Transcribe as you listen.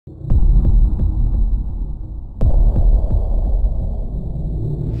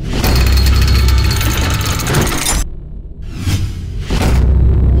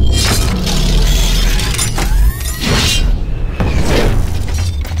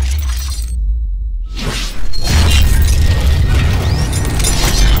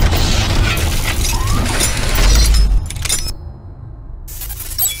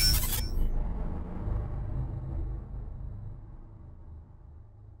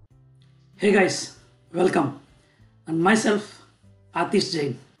Hey guys, welcome. And myself, Atish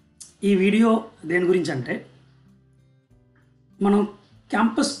Jain. ఈ video దేని గురించి అంటే మనం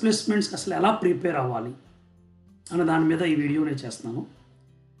క్యాంపస్ ప్లేస్మెంట్స్కి అసలు ఎలా ప్రిపేర్ అవ్వాలి అన్న దాని మీద ఈ వీడియో నేను చేస్తున్నాను.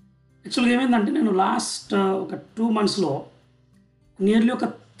 యాక్చువల్గా ఏమైందంటే నేను లాస్ట్ ఒక 2 monthsలో నియర్లీ ఒక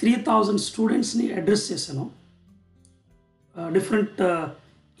 3000 స్టూడెంట్స్ని అడ్రస్ చేశాను, డిఫరెంట్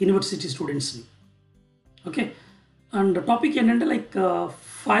యూనివర్సిటీ స్టూడెంట్స్ని. ఓకే, అండ్ టాపిక్ ఏంటంటే like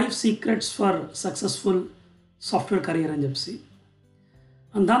 5 secrets for successful software career అని చెప్పి.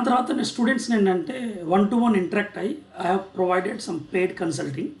 అండ్ దాని తర్వాత నేను స్టూడెంట్స్ని ఏంటంటే 1-to-1 ఇంటరాక్ట్ అయ్యి I have provided some paid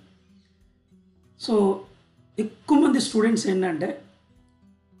consulting. So ఎక్కువ మంది స్టూడెంట్స్ ఏంటంటే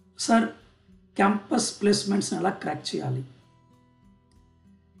సార్ క్యాంపస్ ప్లేస్మెంట్స్ని ఎలా క్రాక్ చేయాలి,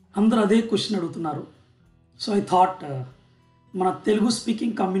 అందరూ అదే క్వశ్చన్ అడుగుతున్నారు. సో ఐ థాట్ మన తెలుగు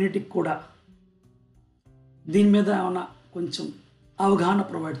స్పీకింగ్ కమ్యూనిటీకి కూడా దీని మీద ఏమైనా కొంచెం అవగాహన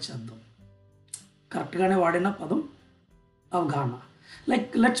ప్రొవైడ్ చేద్దాం. కరెక్ట్గానే వాడిన పదం అవగాహన. Like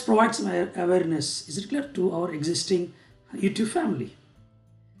let's provide some awareness, is it clear, to our existing YouTube family.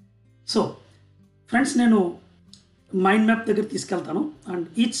 So friends, నేను మైండ్ మ్యాప్ దగ్గర తీసుకెళ్తాను అండ్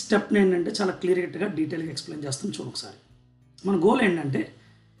ఈచ్ స్టెప్ని ఏంటంటే చాలా క్లియర్గా డీటెయిల్గా ఎక్స్ప్లెయిన్ చేస్తాను. చూడు ఒకసారి. మన గోల్ ఏంటంటే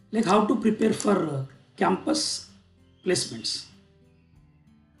like how to prepare for campus placements.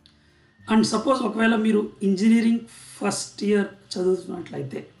 And suppose ఒకవేళ మీరు ఇంజనీరింగ్ ఫస్ట్ ఇయర్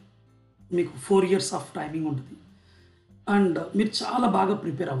చదువుతున్నట్లయితే మీకు 4 years ఆఫ్ టైమింగ్ ఉంటుంది అండ్ మీరు చాలా బాగా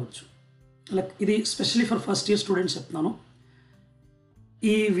ప్రిపేర్ అవ్వచ్చు. లైక్ ఇది specially for first year students చెప్తున్నాను.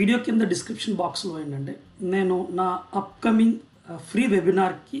 ఈ వీడియో కింద డిస్క్రిప్షన్ బాక్స్లో ఏంటంటే నేను నా అప్కమింగ్ ఫ్రీ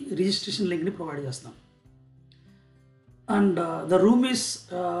వెబినార్కి రిజిస్ట్రేషన్ లింక్ని ప్రొవైడ్ చేస్తాను. And the room is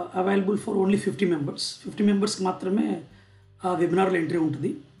available for only 50 members. 50 members మాత్రమే ఆ వెబినార్లో ఎంట్రీ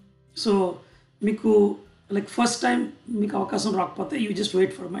ఉంటుంది. సో మీకు లైక్ ఫస్ట్ టైం మీకు అవకాశం రాకపోతే you just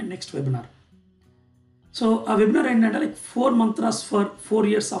wait for my next webinar. So ఆ వెబినార్ ఏంటంటే like 4 mantras for 4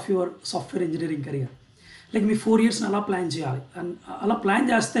 years of your software engineering career. Like మీ 4 yearsని అలా ప్లాన్ చేయాలి. అండ్ అలా ప్లాన్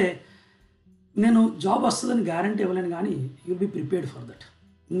చేస్తే నేను జాబ్ వస్తుందని గ్యారంటీ ఇవ్వలేను, కానీ you'll be prepared for that.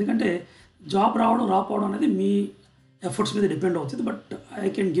 ఎందుకంటే జాబ్ రావడం రాకపోవడం అనేది మీ ఎఫర్ట్స్ మీద డిపెండ్ అవుతుంది. But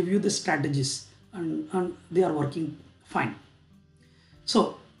I can give you the strategies and they are working fine. So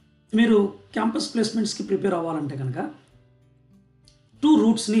మీరు క్యాంపస్ ప్లేస్మెంట్స్కి ప్రిపేర్ అవ్వాలంటే కనుక 2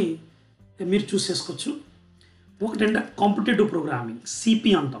 రూట్స్ని మీరు చూస్ చేసుకోవచ్చు. ఒకటంటే కాంపిటేటివ్ ప్రోగ్రామింగ్,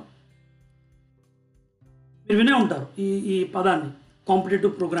 సిపి అంటాం. మీరు వినే ఉంటారు ఈ పదాన్ని,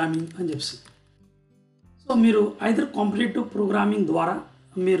 కాంపిటేటివ్ ప్రోగ్రామింగ్ అని చెప్పి. సో మీరు ఐదర్ కాంపిటేటివ్ ప్రోగ్రామింగ్ ద్వారా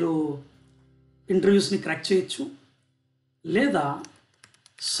మీరు ఇంటర్వ్యూస్ని క్రాక్ చేయొచ్చు, లేదా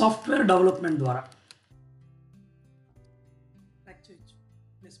సాఫ్ట్వేర్ డెవలప్మెంట్ ద్వారా క్రాక్ చేయొచ్చు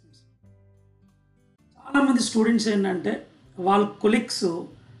ప్లేస్మెంట్స్. చాలామంది స్టూడెంట్స్ ఏంటంటే వాళ్ళ కొలీగ్స్,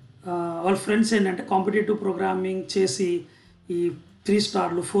 వాళ్ళ ఫ్రెండ్స్ ఏంటంటే కాంపిటేటివ్ ప్రోగ్రామింగ్ చేసి ఈ 3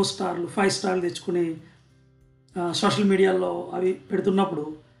 స్టార్లు 4 స్టార్లు 5 స్టార్లు తెచ్చుకుని సోషల్ మీడియాలో అవి పెడుతున్నప్పుడు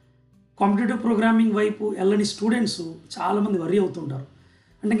కాంపిటేటివ్ ప్రోగ్రామింగ్ వైపు వెళ్ళని స్టూడెంట్స్ చాలామంది వరీ అవుతుంటారు.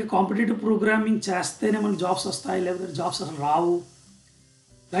 అంటే ఇంకా కాంపిటేటివ్ ప్రోగ్రామింగ్ చేస్తేనే మనకి జాబ్స్ వస్తాయి, లేకపోతే జాబ్స్ అసలు రావు.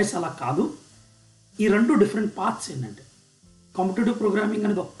 గైస్, అలా కాదు. ఈ 2 డిఫరెంట్ పాత్స్ ఏంటంటే కాంపిటేటివ్ ప్రోగ్రామింగ్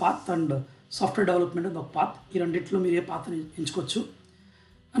అనేది ఒక పాత్ అండ్ సాఫ్ట్వేర్ డెవలప్మెంట్ అనేది ఒక పాత్. ఈ రెండిట్లో మీరు ఏ పాత్ని ఎంచుకోవచ్చు.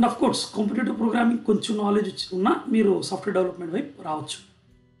 And of course competitive programming కొంచెం నాలెడ్జ్ ఉన్నా మీరు సాఫ్ట్వేర్ డెవలప్మెంట్ వైపు రావచ్చు.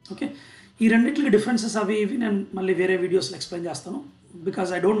 ఓకే, ఈ రెండింటికి డిఫరెన్సెస్ అవి ఇవి నేను మళ్ళీ వేరే వీడియోస్లో ఎక్స్ప్లెయిన్ చేస్తాను, because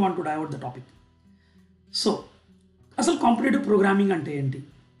I don't want to divert the topic. So అసలు కాంపిటేటివ్ ప్రోగ్రామింగ్ అంటే ఏంటి?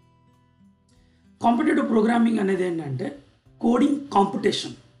 కాంపిటేటివ్ ప్రోగ్రామింగ్ అనేది ఏంటంటే కోడింగ్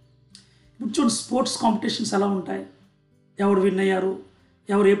కాంపిటీషన్. ఇప్పుడు చూడండి, స్పోర్ట్స్ కాంపిటీషన్స్ ఎలా ఉంటాయి, ఎవరు విన్ అయ్యారు,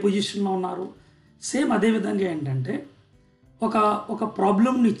 ఎవరు ఏ పొజిషన్లో ఉన్నారు. సేమ్ అదేవిధంగా ఏంటంటే ఒక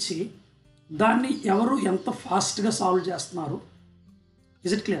ప్రాబ్లమ్ని ఇచ్చి దాన్ని ఎవరు ఎంత ఫాస్ట్గా సాల్వ్ చేస్తున్నారు,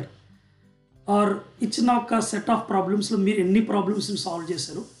 ఇజ్ ఇట్ క్లియర్? ఆర్ ఇచ్చిన ఒక సెట్ ఆఫ్ ప్రాబ్లమ్స్లో మీరు ఎన్ని ప్రాబ్లమ్స్ని సాల్వ్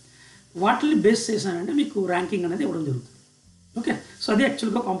చేశారు, వాటిని బేస్ చేశానంటే మీకు ర్యాంకింగ్ అనేది ఇవ్వడం జరుగుతుంది. ఓకే, సో అదే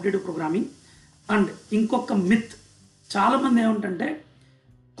యాక్చువల్గా కాంపిటేటివ్ ప్రోగ్రామింగ్. అండ్ ఇంకొక మిత్, చాలామంది ఏమిటంటే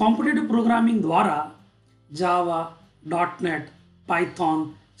కాంపిటేటివ్ ప్రోగ్రామింగ్ ద్వారా Java, .NET, Python,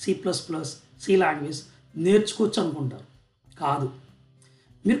 C++, language నేర్చుకోవచ్చు అనుకుంటారు. కాదు,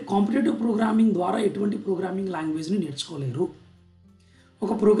 మీరు కాంపిటేటివ్ ప్రోగ్రామింగ్ ద్వారా ఎటువంటి ప్రోగ్రామింగ్ లాంగ్వేజ్ని నేర్చుకోలేరు.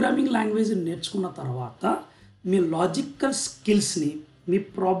 ఒక ప్రోగ్రామింగ్ లాంగ్వేజ్ని నేర్చుకున్న తర్వాత మీ లాజికల్ స్కిల్స్ని, మీ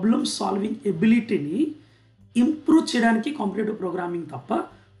ప్రాబ్లమ్ సాల్వింగ్ ఎబిలిటీని ఇంప్రూవ్ చేయడానికి కాంపిటేటివ్ ప్రోగ్రామింగ్ తప్ప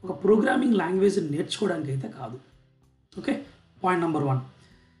ఒక ప్రోగ్రామింగ్ లాంగ్వేజ్ని నేర్చుకోవడానికి అయితే కాదు. Okay, point number 1.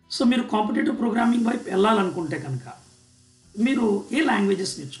 సో మీరు కాంపిటేటివ్ ప్రోగ్రామింగ్ వైపు వెళ్ళాలనుకుంటే కనుక మీరు ఏ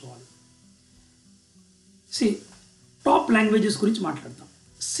లాంగ్వేజెస్ నేర్చుకోవాలి? టాప్ లాంగ్వేజెస్ గురించి మాట్లాడతాం.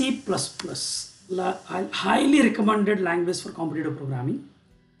 C plus plus highly recommended language for competitive programming.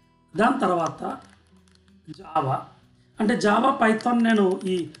 దాని తర్వాత జావా. అంటే జావా పైథాన్ నేను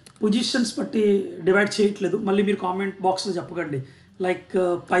ఈ పొజిషన్స్ బట్టి డివైడ్ చేయట్లేదు, మళ్ళీ మీరు కామెంట్ బాక్స్లో చెప్పకండి లైక్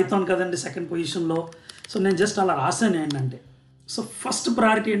పైథాన్ కదండి సెకండ్ పొజిషన్లో. సో నేను జస్ట్ అలా రాసాను ఏంటంటే, సో ఫస్ట్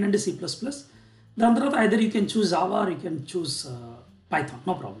ప్రయారిటీ ఏంటంటే సి ప్లస్ ప్లస్. దాని తర్వాత either you can choose Java are you can choose Python,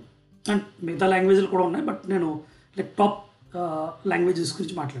 no problem. And మిగతా లాంగ్వేజ్లు కూడా ఉన్నాయి, బట్ నేను లైక్ టాప్ లాంగ్వేజెస్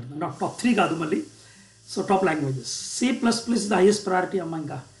గురించి మాట్లాడుతున్నాను, నాకు టాప్ 3 కాదు మళ్ళీ. So top languages C plus plus the highest priority అమ్మ,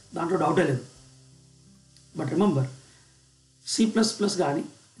 ఇంకా దాంట్లో డౌటే లేదు. But remember, C plus plus కానీ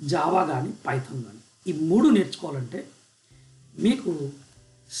జావా కానీ పైథాన్ కానీ ఈ 3 నేర్చుకోవాలంటే మీకు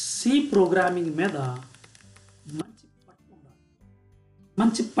సి ప్రోగ్రామింగ్ మీద మంచి పట్టు ఉండాలి.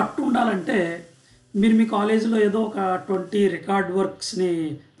 మంచి పట్టు ఉండాలంటే మీరు మీ కాలేజీలో ఏదో ఒక 20 రికార్డ్ వర్క్స్ని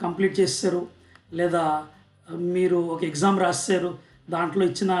కంప్లీట్ చేస్తారు, లేదా మీరు ఒక ఎగ్జామ్ రాస్తారు, దాంట్లో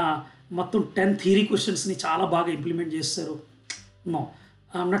ఇచ్చిన మొత్తం 10 థియరీ క్వశ్చన్స్ని చాలా బాగా ఇంప్లిమెంట్ చేస్తారు. No,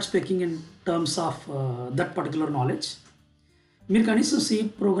 I'm not speaking in terms of that particular knowledge. మీరు కనీసం సి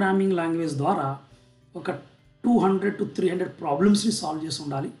ప్రోగ్రామింగ్ లాంగ్వేజ్ ద్వారా ఒక 200 to 300 ప్రాబ్లమ్స్ని సాల్వ్ చేసి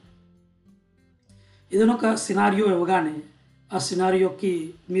ఉండాలి. ఏదైనా ఒక సినారియో ఇవ్వగానే ఆ సినారియోకి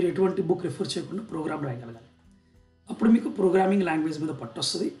మీరు ఎటువంటి బుక్ రిఫర్ చేయకుండా ప్రోగ్రామ్ రాయగలగాలి. అప్పుడు మీకు ప్రోగ్రామింగ్ లాంగ్వేజ్ మీద పట్టు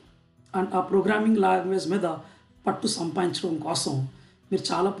వస్తుంది. అండ్ ఆ ప్రోగ్రామింగ్ లాంగ్వేజ్ మీద పట్టు సంపాదించడం కోసం మీరు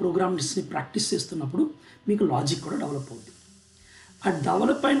చాలా ప్రోగ్రామ్స్ని ప్రాక్టీస్ చేస్తున్నప్పుడు మీకు లాజిక్ కూడా డెవలప్ అవుతుంది. ఆ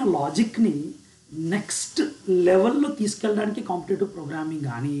డెవలప్ అయిన లాజిక్ని నెక్స్ట్ లెవెల్లో తీసుకెళ్ళడానికి కాంపిటేటివ్ ప్రోగ్రామింగ్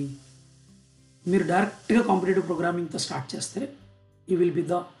కానీ, మీరు డైరెక్ట్గా కాంపిటేటివ్ ప్రోగ్రామింగ్తో స్టార్ట్ చేస్తే you will be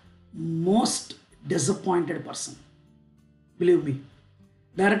the most disappointed person. Believe me,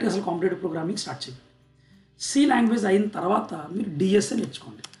 డైరెక్ట్గా అసలు కాంపిటేటివ్ ప్రోగ్రామింగ్ స్టార్ట్ చేయండి. సి లాంగ్వేజ్ అయిన తర్వాత మీరు డిఎస్ఏ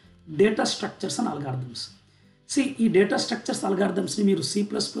నేర్చుకోండి, డేటా స్ట్రక్చర్స్ అండ్ అల్గారిథమ్స్. ఈ డేటా స్ట్రక్చర్స్ అల్గారిథమ్స్ని మీరు సి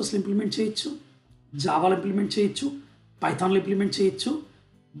ప్లస్ ప్లస్లో ఇంప్లిమెంట్ చేయొచ్చు, జావాలో ఇంప్లిమెంట్ చేయొచ్చు, పైథాన్లో ఇంప్లిమెంట్ చేయొచ్చు.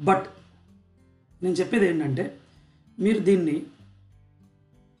 బట్ నేను చెప్పేది ఏంటంటే మీరు దీన్ని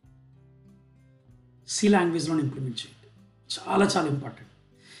సి లాంగ్వేజ్లో ఇంప్లిమెంట్ చేయండి, చాలా చాలా ఇంపార్టెంట్.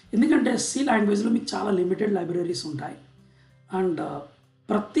 ఎందుకంటే సి లాంగ్వేజ్లో మీకు చాలా లిమిటెడ్ లైబ్రరీస్ ఉంటాయి అండ్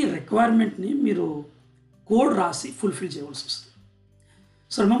ప్రతి రిక్వైర్మెంట్ని మీరు కోడ్ రాసి ఫుల్ఫిల్ చేయవలసి వస్తుంది.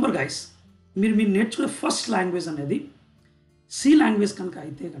 సో రిమెంబర్ గైస్, మీరు నేర్చుకునే ఫస్ట్ లాంగ్వేజ్ అనేది సి లాంగ్వేజ్ కనుక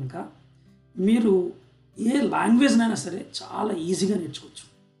అయితే కనుక మీరు ఏ లాంగ్వేజ్నైనా సరే చాలా ఈజీగా నేర్చుకోవచ్చు.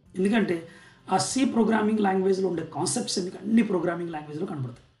 ఎందుకంటే ఆ సి ప్రోగ్రామింగ్ లాంగ్వేజ్లో ఉండే కాన్సెప్ట్స్ మీకు అన్ని ప్రోగ్రామింగ్ లాంగ్వేజ్లో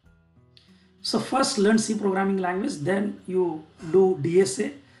కనబడతాయి. So first learn C programming language, then you do DSA,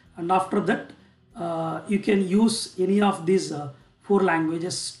 and after that you can use any of these 4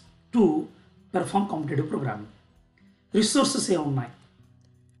 languages to perform competitive programming. Resources ఏమున్నాయి?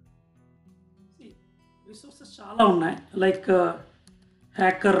 రిసోర్సెస్ చాలా ఉన్నాయి, like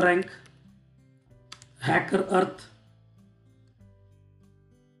hacker rank, hacker earth,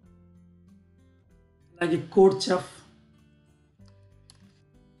 అలాగే code chef,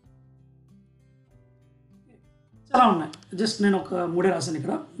 చాలా ఉన్నాయి. Just నేను ఒక 3 రాశాను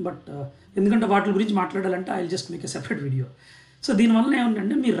ఇక్కడ, బట్ ఎందుకంటే వాటి గురించి మాట్లాడాలంటే I just make a separate video. So దీనివల్ల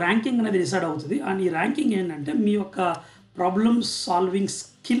ఏమంటే మీ ర్యాంకింగ్ అనేది డిసైడ్ అవుతుంది. అండ్ ఈ ర్యాంకింగ్ ఏంటంటే మీ యొక్క ప్రాబ్లమ్ సాల్వింగ్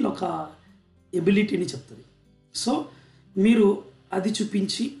స్కిల్, ఒక ఎబిలిటీని చెప్తుంది. సో మీరు అది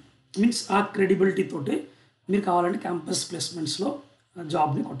చూపించి, మీన్స్ ఆ క్రెడిబిలిటీ తోటి మీరు కావాలంటే క్యాంపస్ ప్లేస్మెంట్స్లో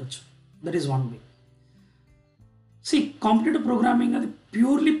జాబ్ని కొట్టచ్చు. That is one way. Competitive programming అది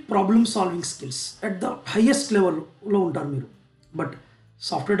purely problem solving skills at the highest లెవెల్లో ఉంటారు మీరు. బట్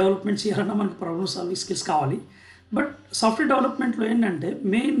సాఫ్ట్వేర్ డెవలప్మెంట్ చేయాలన్నా మనకి ప్రాబ్లమ్ సాల్వింగ్ స్కిల్స్ కావాలి. బట్ సాఫ్ట్వేర్ డెవలప్మెంట్లో ఏంటంటే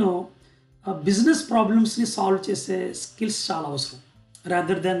మెయిన్ బిజినెస్ ప్రాబ్లమ్స్ని సాల్వ్ చేసే స్కిల్స్ చాలా అవసరం,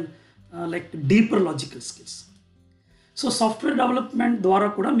 rather than like deeper logical skills. So software development ద్వారా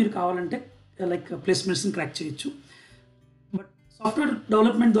కూడా మీరు కావాలంటే లైక్ ప్లేస్మెంట్స్ని క్రాక్ చేయొచ్చు. బట్ సాఫ్ట్వేర్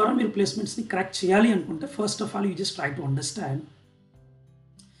డెవలప్మెంట్ ద్వారా మీరు ప్లేస్మెంట్స్ని క్రాక్ చేయాలి అనుకుంటే first of all you just try to understand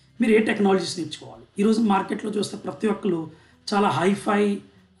మీరు ఏ టెక్నాలజీస్ నేర్చుకోవాలి. ఈరోజు మార్కెట్లో చూస్తే ప్రతి ఒక్కరు చాలా హైఫై,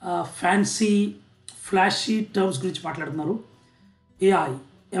 ఫ్యాన్సీ, ఫ్లాషీ టర్మ్స్ గురించి మాట్లాడుతున్నారు. AI,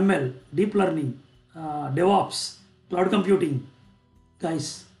 ML, deep learning, DevOps, cloud computing.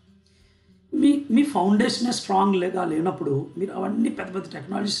 Guys, మీ ఫౌండేషనే స్ట్రాంగ్గా లేనప్పుడు మీరు అవన్నీ పెద్ద పెద్ద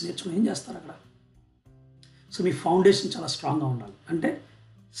టెక్నాలజీస్ నేర్చుకుని ఏం చేస్తారు అక్కడ? సో మీ ఫౌండేషన్ చాలా స్ట్రాంగ్గా ఉండాలి. అంటే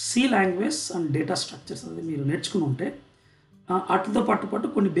C language and data structures అనేది మీరు నేర్చుకుని ఉంటే, అటుతో పాటు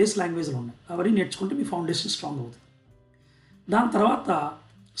కొన్ని బేస్ లాంగ్వేజ్లు ఉన్నాయి, అవన్నీ నేర్చుకుంటే మీ ఫౌండేషన్ స్ట్రాంగ్ అవుతుంది. దాని తర్వాత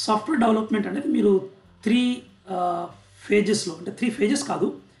సాఫ్ట్వేర్ డెవలప్మెంట్ అనేది మీరు 3 ఫేజెస్లో, అంటే 3 ఫేజెస్ కాదు,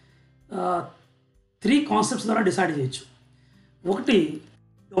 3 కాన్సెప్ట్స్ ద్వారా డిసైడ్ చేయొచ్చు. ఒకటి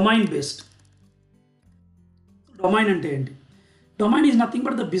డొమైన్ బేస్డ్. డొమైన్ అంటే ఏంటి? Domain is nothing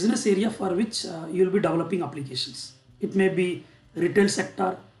but the business area for which you will be developing applications. It may be retail sector,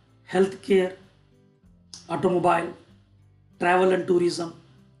 healthcare, automobile, travel and tourism.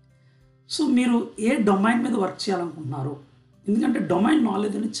 So మీరు ఏ domain మీద work చేయాలనుకుంటున్నారు, ఎందుకంటే domain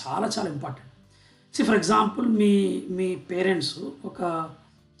knowledge అనేది చాలా చాలా important. C for example me parents ఒక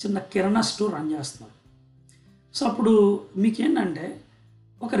చిన్న కిరాణా store run చేస్తున్నారు. సో అప్పుడు మీకేంటంటే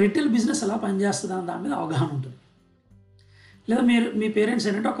ఒక రిటైల్ బిజినెస్ ఎలా పనిచేస్తుంది అన్న దాని మీద అవగాహన ఉంటుంది. లేదా మీ పేరెంట్స్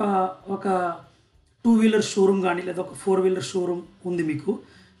ఏంటంటే ఒక 2 వీలర్ షోరూమ్ కానీ లేదా ఒక 4 వీలర్ షోరూమ్ ఉంది మీకు.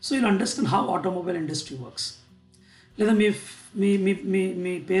 So you understand how automobile industry works. లేదా మీ మీ మీ మీ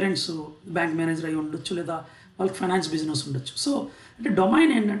మీ పేరెంట్స్ బ్యాంక్ మేనేజర్ అయి ఉండొచ్చు, లేదా వాళ్ళకి ఫైనాన్స్ బిజినెస్ ఉండొచ్చు. సో అంటే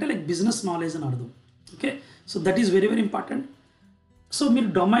డొమైన్ ఏంటంటే లైక్ బిజినెస్ నాలెడ్జ్ అని అర్థం. Okay, so that is very very important. So మీరు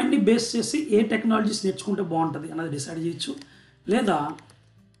డొమైన్ని బేస్ చేసి ఏ టెక్నాలజీస్ నేర్చుకుంటే బాగుంటుంది అన్నది డిసైడ్ చేయొచ్చు. లేదా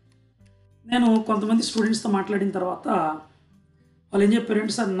నేను కొంతమంది స్టూడెంట్స్తో మాట్లాడిన తర్వాత వాళ్ళు ఏం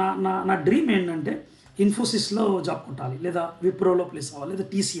చెప్పారంటే, సార్ నా డ్రీమ్ ఏంటంటే ఇన్ఫోసిస్లో జాబ్ కొట్టాలి, లేదా విప్రోలో ప్లేస్ అవ్వాలి, లేదా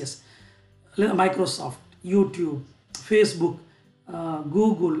టీసీఎస్, లేదా Microsoft, YouTube, Facebook,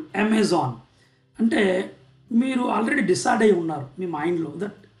 Google, Amazon. అంటే మీరు ఆల్రెడీ డిసైడ్ అయి ఉన్నారు మీ మైండ్లో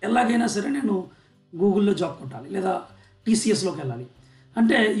దట్ ఎలాగైనా సరే నేను గూగుల్లో జాబ్ కొట్టాలి లేదా టీసీఎస్లోకి వెళ్ళాలి.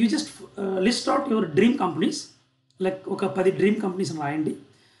 అంటే you just list out your dream companies, like ఒక 10 డ్రీమ్ కంపెనీస్ రాయండి.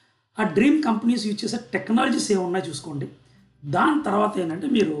 ఆ డ్రీమ్ కంపెనీస్ యూజ్ చేసే టెక్నాలజీస్ ఏమున్నాయో చూసుకోండి. దాని తర్వాత ఏంటంటే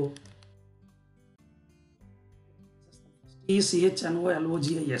మీరు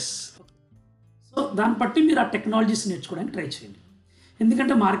TCHNOLOGIS, సో దాన్ని బట్టి మీరు ఆ టెక్నాలజీస్ నేర్చుకోవడానికి ట్రై చేయండి.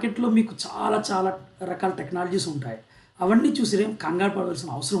 ఎందుకంటే మార్కెట్లో మీకు చాలా చాలా రకాల టెక్నాలజీస్ ఉంటాయి. అవన్నీ చూసి ఏం కంగారు పడవలసిన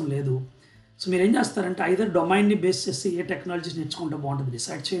అవసరం లేదు. సో మీరు ఏం చేస్తారంటే ఐదర్ డొమైన్ని బేస్ చేసి ఏ టెక్నాలజీస్ నేర్చుకుంటే బాగుంటుంది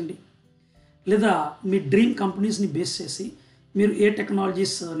డిసైడ్ చేయండి, లేదా మీ డ్రీమ్ కంపెనీస్ని బేస్ చేసి మీరు ఏ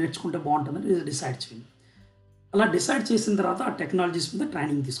టెక్నాలజీస్ నేర్చుకుంటే బాగుంటుందని డిసైడ్ చేయండి. అలా డిసైడ్ చేసిన తర్వాత ఆ టెక్నాలజీస్ మీద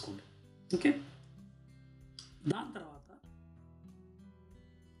ట్రైనింగ్ తీసుకోండి. ఓకే, దాని తర్వాత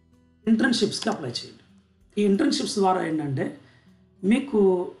ఇంటర్న్షిప్స్కి అప్లై చేయండి. ఈ ఇంటర్న్షిప్స్ ద్వారా ఏంటంటే మీకు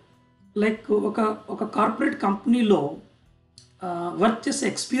లైక్ ఒక కార్పొరేట్ కంపెనీలో వర్క్ చేసే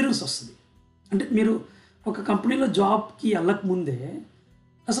ఎక్స్పీరియన్స్ వస్తుంది. అంటే మీరు ఒక కంపెనీలో జాబ్కి వెళ్ళకముందే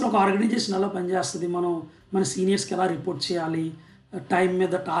అసలు ఒక ఆర్గనైజేషన్ ఎలా పనిచేస్తుంది, మన సీనియర్స్కి ఎలా రిపోర్ట్ చేయాలి, టైం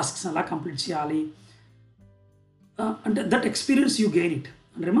మీద టాస్క్స్ ఎలా కంప్లీట్ చేయాలి, అంటే that experience you gain it.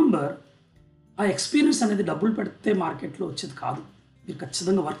 And remember, ఆ ఎక్స్పీరియన్స్ అనేది డబ్బులు పెడితే మార్కెట్లో వచ్చేది కాదు, మీరు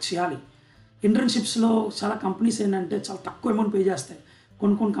ఖచ్చితంగా వర్క్ చేయాలి. ఇంటర్న్షిప్స్లో చాలా కంపెనీస్ ఏంటంటే చాలా తక్కువ అమౌంట్ పే చేస్తాయి.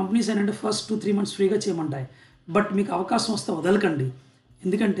 కొన్ని కంపెనీస్ ఏంటంటే ఫస్ట్ 2-3 మంత్స్ ఫ్రీగా చేయమంటాయి. బట్ మీకు అవకాశం వస్తే వదలకండి,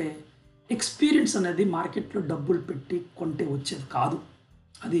 ఎందుకంటే ఎక్స్పీరియన్స్ అనేది మార్కెట్లో డబ్బులు పెట్టి కొంటే వచ్చేది కాదు.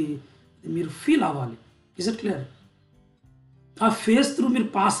 అది మీరు ఫీల్ అవ్వాలి. Is it clear? ఆ ఫేస్ త్రూ మీరు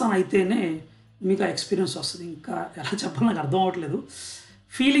పాస్ ఆన్ అయితేనే మీకు ఆ ఎక్స్పీరియన్స్ వస్తుంది. ఇంకా ఎలా చెప్పాలి నాకు అర్థం అవ్వట్లేదు.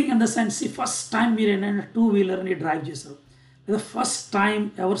 Feeling in the sense, first time మీరు ఏంటంటే 2 వీలర్ని డ్రైవ్ చేశారు, లేదా ఫస్ట్ టైం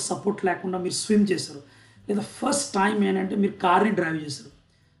ఎవరు సపోర్ట్ లేకుండా మీరు స్విమ్ చేశారు, లేదా ఫస్ట్ టైం ఏంటంటే మీరు కార్ని డ్రైవ్ చేశారు.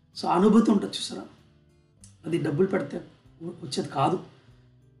 సో అనుభూతి ఉంటుంది చూసారా, అది డబ్బులు పెడితే వచ్చేది కాదు.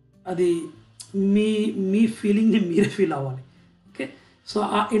 అది మీ ఫీలింగ్ని మీరే ఫీల్ అవ్వాలి. ఓకే, సో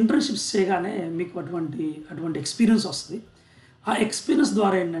ఆ ఇంటర్న్షిప్స్ చేయగానే మీకు అటువంటి ఎక్స్పీరియన్స్ వస్తుంది. ఆ ఎక్స్పీరియన్స్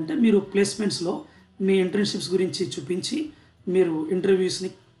ద్వారా ఏంటంటే మీరు ప్లేస్మెంట్స్లో మీ ఇంటర్న్షిప్స్ గురించి చూపించి మీరు ఇంటర్వ్యూస్ని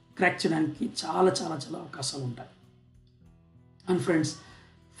క్రాక్ చేయడానికి చాలా చాలా చాలా అవకాశాలు ఉంటాయి. అండ్ ఫ్రెండ్స్,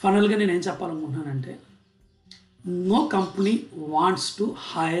 ఫైనల్గా నేను ఏం చెప్పాలనుకుంటున్నానంటే, no company wants to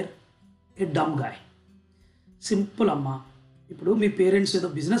hire A dumb guy. Simple అమ్మా. ఇప్పుడు మీ పేరెంట్స్ ఏదో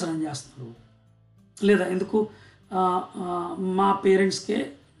బిజినెస్ రన్ చేస్తున్నారు, లేదా ఎందుకు మా పేరెంట్స్కే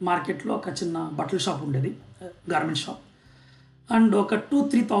మార్కెట్లో ఒక చిన్న బట్టల షాప్ ఉండేది, గార్మెంట్ షాప్. అండ్ ఒక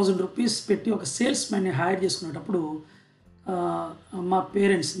 2-3,000 రూపీస్ పెట్టి ఒక సేల్స్ మ్యాన్ని హైర్ చేసుకునేటప్పుడు మా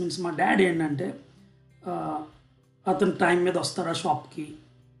పేరెంట్స్ మీన్స్ మా డాడీ ఏంటంటే అతను టైం మీద వస్తారా షాప్కి,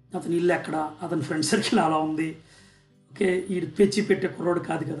 అతని ఇల్లు ఎక్కడ, అతని ఫ్రెండ్ సర్కిల్ అలా ఉంది, ఓకే ఈ పెచ్చి పెట్టే కుర్రోడు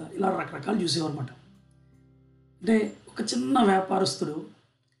కాదు కదా, ఇలా రకరకాలు చూసేవారు అనమాట. అంటే ఒక చిన్న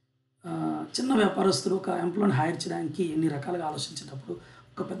వ్యాపారస్తుడు ఒక ఎంప్లాయ్ని హైర్ చేయడానికి ఎన్ని రకాలుగా ఆలోచించేటప్పుడు,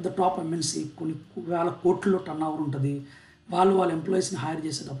 ఒక పెద్ద టాప్ ఎంఎన్సీ కొన్ని వేల కోట్లలో టర్న్ ఓవర్ ఉంటుంది, వాళ్ళ ఎంప్లాయీస్ని హైర్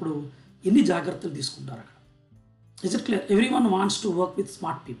చేసేటప్పుడు ఎన్ని జాగ్రత్తలు తీసుకుంటారు అక్కడ. Is it clear? Every one wants to work with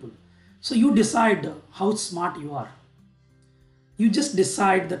smart people. So you decide how smart you are. You just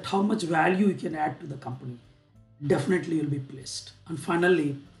decide that how much value you can add to the company. Definitely you'll be placed. And finally,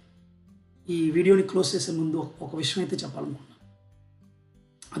 ఈ వీడియోని close చేసే ముందు ఒక విషయం అయితే చెప్పాలనుకున్నాను.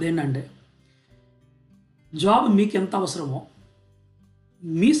 అదేంటంటే, job మీకు ఎంత అవసరమో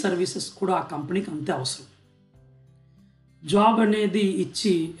మీ సర్వీసెస్ కూడా ఆ కంపెనీకి అంతే అవసరం. జాబ్ అనేది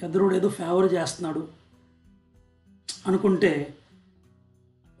ఇచ్చి ఎదురుడు ఏదో ఫేవర్ చేస్తున్నాడు అనుకుంటే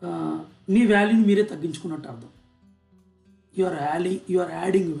మీ వాల్యూని మీరే తగ్గించుకున్నట్టు అర్థం. You are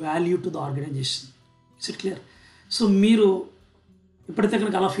adding value to the organisation. It's it clear? So మీరు ఎప్పుడైతే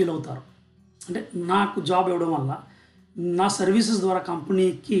కనుక అలా ఫీల్ అవుతారు, అంటే నాకు జాబ్ ఇవ్వడం వల్ల నా సర్వీసెస్ ద్వారా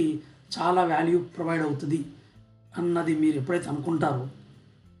కంపెనీకి చాలా వాల్యూ ప్రొవైడ్ అవుతుంది అన్నది మీరు ఎప్పుడైతే అనుకుంటారో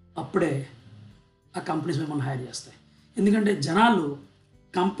అప్పుడే ఆ కంపెనీస్ మిమ్మల్ని హైర్ చేస్తాయి. ఎందుకంటే జనాలు,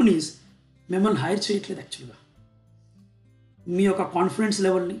 కంపెనీస్ మిమ్మల్ని హైర్ చేయట్లేదు, యాక్చువల్గా మీ యొక్క కాన్ఫిడెన్స్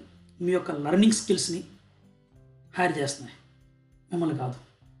లెవెల్ని, మీ యొక్క లెర్నింగ్ స్కిల్స్ని హైర్ చేస్తున్నాయి, మిమ్మల్ని కాదు.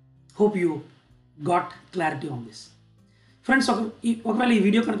 Hope you got clarity on this. Friends, ఒకవేళ ఈ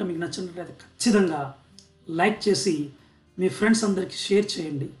వీడియో కనుక మీకు నచ్చినట్లయితే ఖచ్చితంగా లైక్ చేసి మీ ఫ్రెండ్స్ అందరికీ షేర్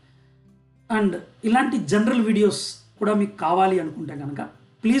చేయండి. అండ్ ఇలాంటి జనరల్ వీడియోస్ కూడా మీకు కావాలి అనుకుంటే కనుక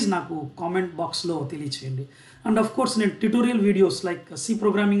ప్లీజ్ నాకు కామెంట్ బాక్స్లో తెలియచేయండి. అండ్ ఆఫ్ కోర్స్ నేను tutorial videos like C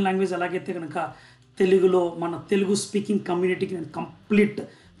programming language ఎలాగైతే కనుక తెలుగులో మన తెలుగు స్పీకింగ్ కమ్యూనిటీకి నేను కంప్లీట్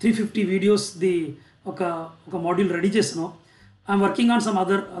 350 వీడియోస్ది ఒక మాడ్యూల్ రెడీ చేసాను. I'm working on some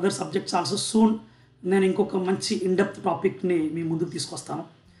other subjects also. Soon నేను ఇంకొక మంచి ఇన్డెప్త్ టాపిక్ని మీ ముందుకు తీసుకొస్తాను.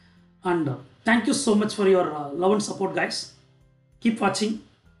 And thank you so much for your love and support guys. Keep watching,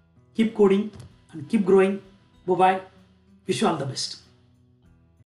 keep coding and keep growing. Bye bye. Wish you all the best.